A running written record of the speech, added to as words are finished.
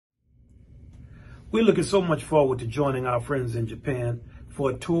We're looking so much forward to joining our friends in Japan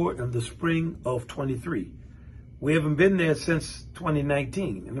for a tour in the spring of 23. We haven't been there since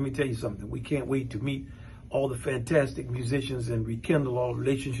 2019. And let me tell you something, we can't wait to meet all the fantastic musicians and rekindle all the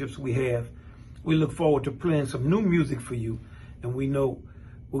relationships we have. We look forward to playing some new music for you, and we know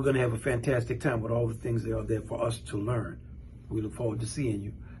we're going to have a fantastic time with all the things that are there for us to learn. We look forward to seeing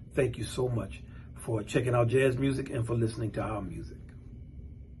you. Thank you so much for checking out jazz music and for listening to our music.